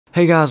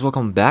Hey guys,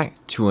 welcome back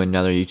to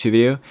another YouTube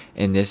video.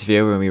 In this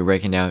video, we're going to be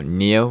breaking down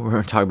NIO. We're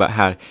going to talk about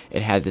how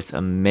it had this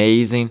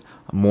amazing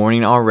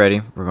morning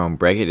already. We're going to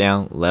break it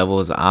down,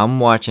 levels I'm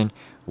watching,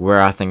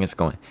 where I think it's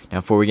going. Now,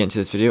 before we get into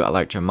this video, I'd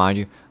like to remind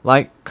you,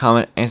 like,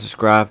 comment, and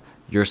subscribe.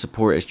 Your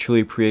support is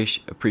truly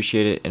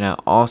appreciated, and I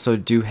also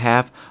do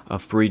have a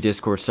free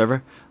Discord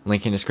server,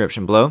 link in the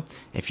description below.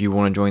 If you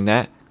want to join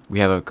that, we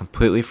have a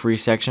completely free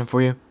section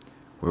for you.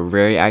 We're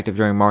very active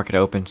during market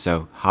open,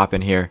 so hop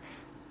in here.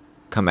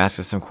 Come ask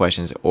us some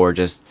questions or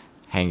just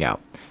hang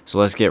out. So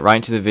let's get right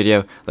into the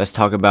video. Let's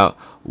talk about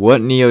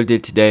what NIO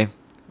did today,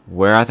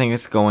 where I think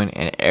it's going,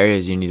 and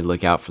areas you need to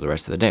look out for the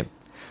rest of the day.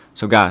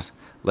 So guys,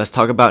 let's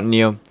talk about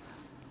NIO.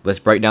 Let's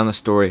break down the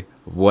story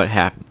of what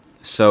happened.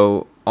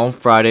 So on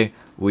Friday,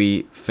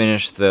 we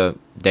finished the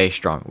day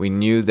strong. We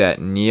knew that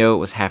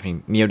NIO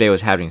Day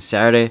was happening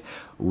Saturday.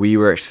 We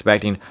were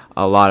expecting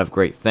a lot of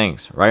great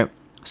things, right?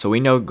 So we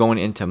know going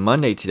into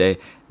Monday today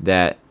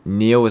that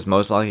NIO was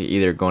most likely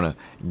either going to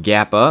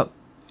gap up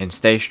and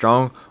stay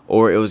strong,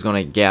 or it was going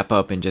to gap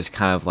up and just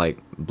kind of like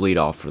bleed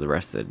off for the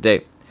rest of the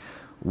day.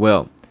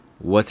 Well,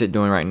 what's it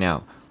doing right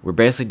now? We're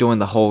basically doing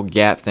the whole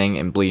gap thing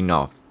and bleeding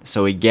off.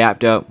 So we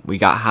gapped up. We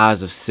got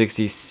highs of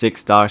 $66,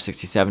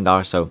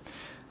 $67. So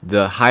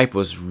the hype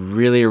was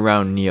really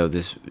around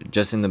NIO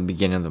just in the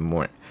beginning of the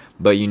morning.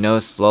 But you know,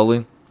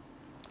 slowly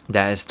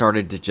that it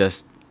started to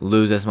just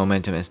lose its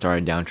momentum and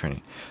started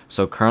downtrending.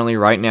 So currently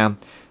right now,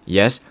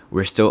 yes,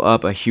 we're still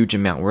up a huge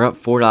amount. We're up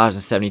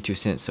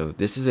 $4.72. So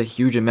this is a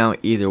huge amount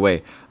either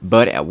way.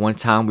 But at one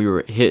time we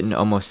were hitting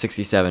almost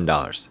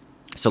 $67.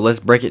 So let's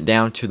break it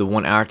down to the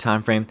 1 hour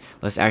time frame.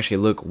 Let's actually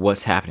look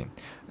what's happening.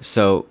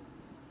 So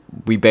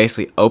we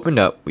basically opened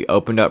up. We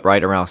opened up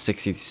right around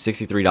 $63,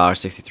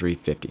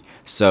 $63.50.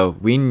 So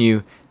we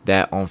knew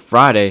that on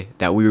Friday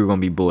that we were going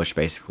to be bullish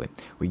basically.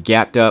 We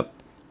gapped up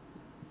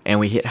and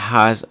we hit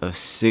highs of around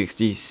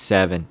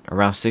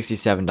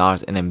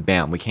 $67, and then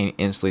bam, we came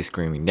instantly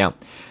screaming down.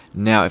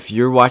 Now, if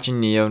you're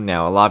watching NIO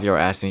now, a lot of you are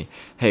asking me,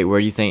 hey, where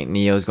do you think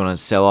NIO is going to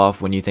sell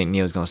off? When do you think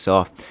NIO is going to sell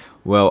off?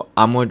 Well,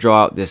 I'm going to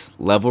draw out this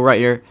level right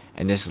here,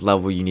 and this is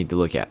level you need to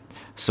look at.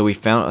 So we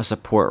found a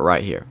support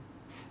right here.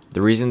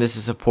 The reason this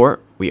is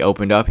support, we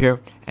opened up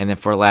here, and then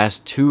for the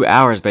last 2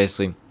 hours,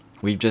 basically,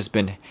 we've just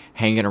been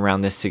hanging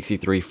around this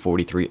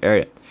 63.43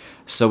 area.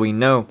 So we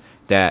know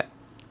that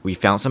we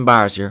found some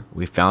buyers here.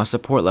 We found a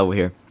support level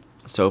here.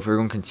 So if we're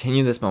going to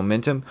continue this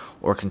momentum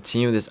or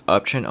continue this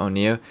uptrend on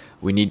NIO,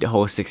 we need to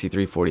hold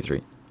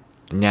 63.43.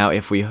 Now,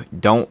 if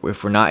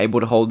we're not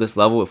able to hold this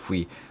level, if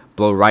we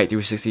blow right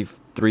through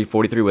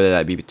 63.43, whether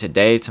that be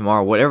today,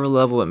 tomorrow, whatever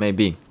level it may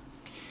be,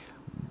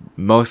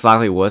 most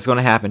likely what's going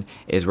to happen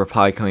is we're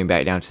probably coming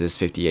back down to this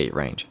 58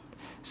 range.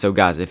 So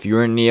guys, if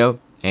you're in NIO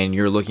and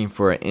you're looking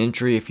for an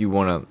entry, if you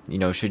want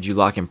to, should you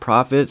lock in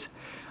profits,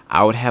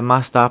 I would have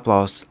my stop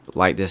loss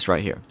like this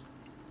right here.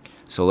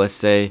 So let's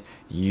say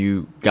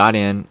you got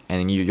in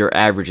and your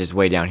average is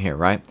way down here,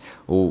 right?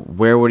 Well,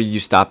 where would you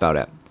stop out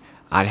at?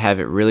 I'd have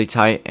it really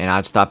tight and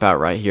I'd stop out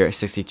right here at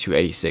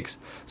 62.86.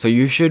 So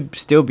you should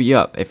still be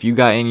up. If you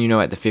got in,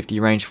 at the 50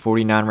 range,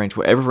 49 range,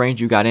 whatever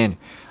range you got in,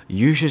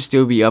 you should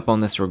still be up on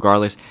this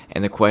regardless.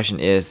 And the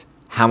question is,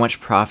 how much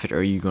profit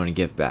are you going to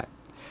give back?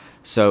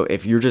 So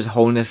if you're just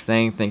holding this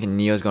thing thinking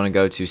NIO is going to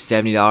go to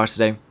 $70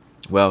 today,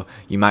 well,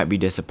 you might be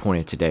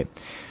disappointed today.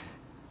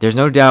 There's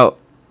no doubt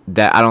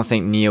that I don't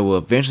think NIO will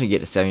eventually get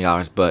to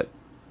 $70, but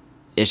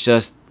it's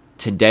just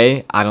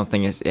today I don't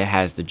think it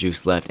has the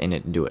juice left in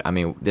it to do it. I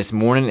mean, this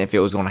morning, if it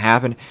was going to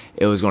happen,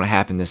 it was going to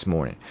happen this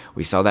morning.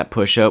 We saw that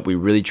push up. We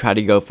really tried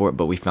to go for it,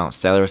 but we found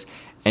sellers.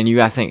 And you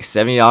got to think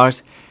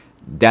 $70,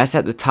 that's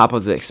at the top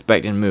of the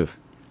expected move.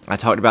 I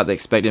talked about the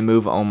expected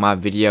move on my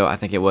video. I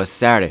think it was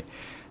Saturday.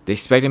 The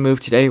expected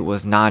move today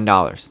was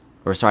 $9,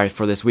 or sorry,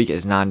 for this week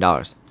is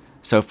 $9.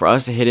 So for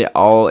us to hit it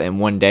all in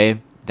one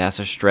day, that's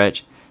a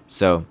stretch.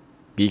 So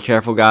be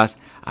careful, guys.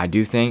 I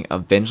do think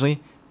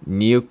eventually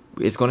NIO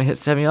is going to hit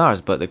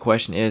 $70, but the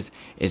question is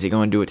it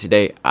going to do it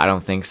today? I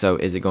don't think so.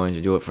 Is it going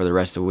to do it for the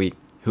rest of the week?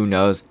 Who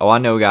knows? All I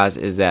know, guys,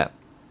 is that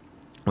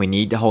we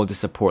need to hold the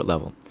support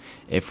level.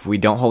 If we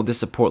don't hold this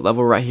support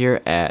level right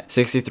here at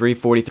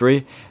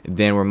 63.43,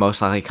 then we're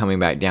most likely coming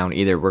back down.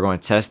 Either we're going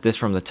to test this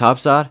from the top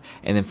side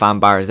and then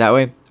find buyers that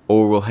way,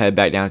 or we'll head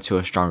back down to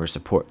a stronger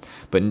support.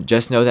 But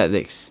just know that the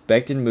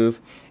expected move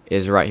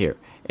is right here.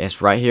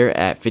 It's right here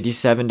at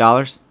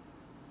 $57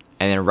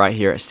 and then right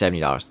here at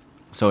 $70.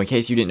 So in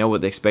case you didn't know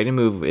what the expected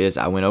move is,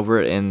 I went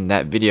over it in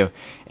that video.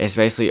 It's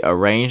basically a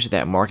range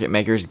that market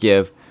makers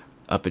give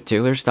a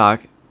particular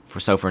stock.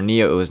 So for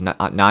NIO, it was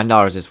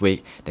 $9 this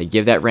week. They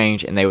give that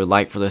range, and they would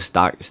like for the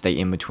stock to stay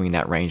in between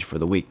that range for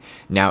the week.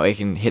 Now, it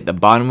can hit the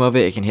bottom of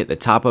it. It can hit the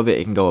top of it.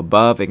 It can go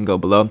above. It can go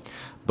below.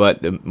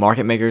 But the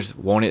market makers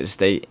want it to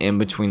stay in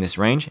between this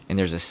range, and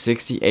there's a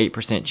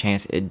 68%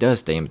 chance it does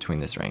stay in between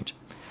this range.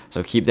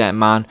 So keep that in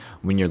mind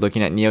when you're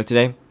looking at NIO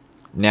today.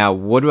 Now,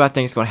 what do I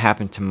think is going to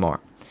happen tomorrow?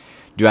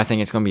 Do I think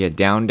it's going to be a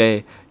down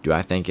day? Do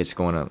I think it's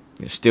going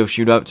to still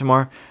shoot up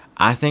tomorrow?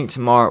 I think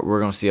tomorrow we're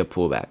going to see a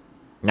pullback.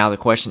 Now the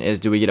question is,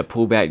 do we get a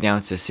pullback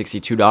down to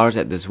 $62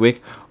 at this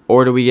wick,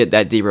 or do we get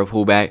that deeper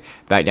pullback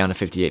back down to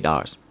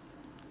 $58?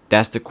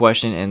 That's the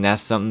question, and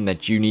that's something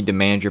that you need to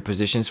manage your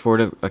positions for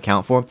to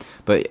account for.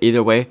 But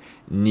either way,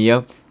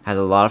 NIO has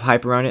a lot of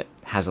hype around it,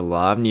 has a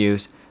lot of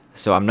news.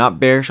 So I'm not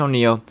bearish on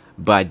NIO,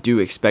 but I do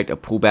expect a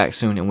pullback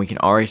soon, and we can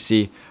already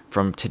see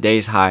from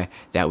today's high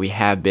that we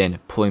have been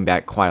pulling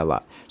back quite a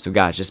lot. So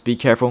guys, just be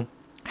careful.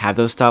 Have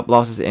those stop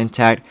losses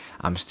intact.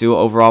 I'm still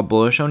overall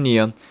bullish on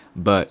NIO,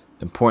 but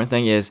the important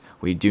thing is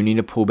we do need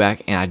a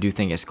pullback, and I do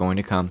think it's going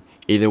to come.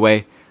 Either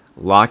way,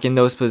 lock in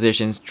those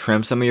positions,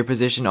 trim some of your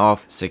position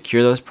off,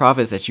 secure those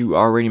profits that you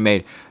already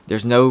made.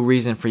 There's no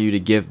reason for you to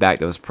give back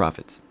those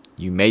profits.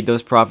 You made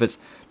those profits,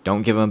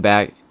 don't give them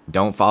back.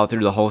 Don't follow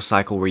through the whole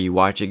cycle where you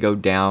watch it go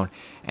down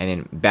and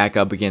then back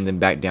up again, then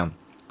back down.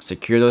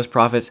 Secure those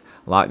profits,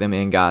 lock them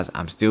in, guys.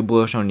 I'm still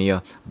bullish on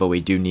NIO, but we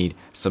do need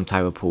some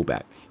type of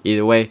pullback.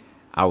 Either way,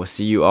 I will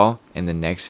see you all in the next video.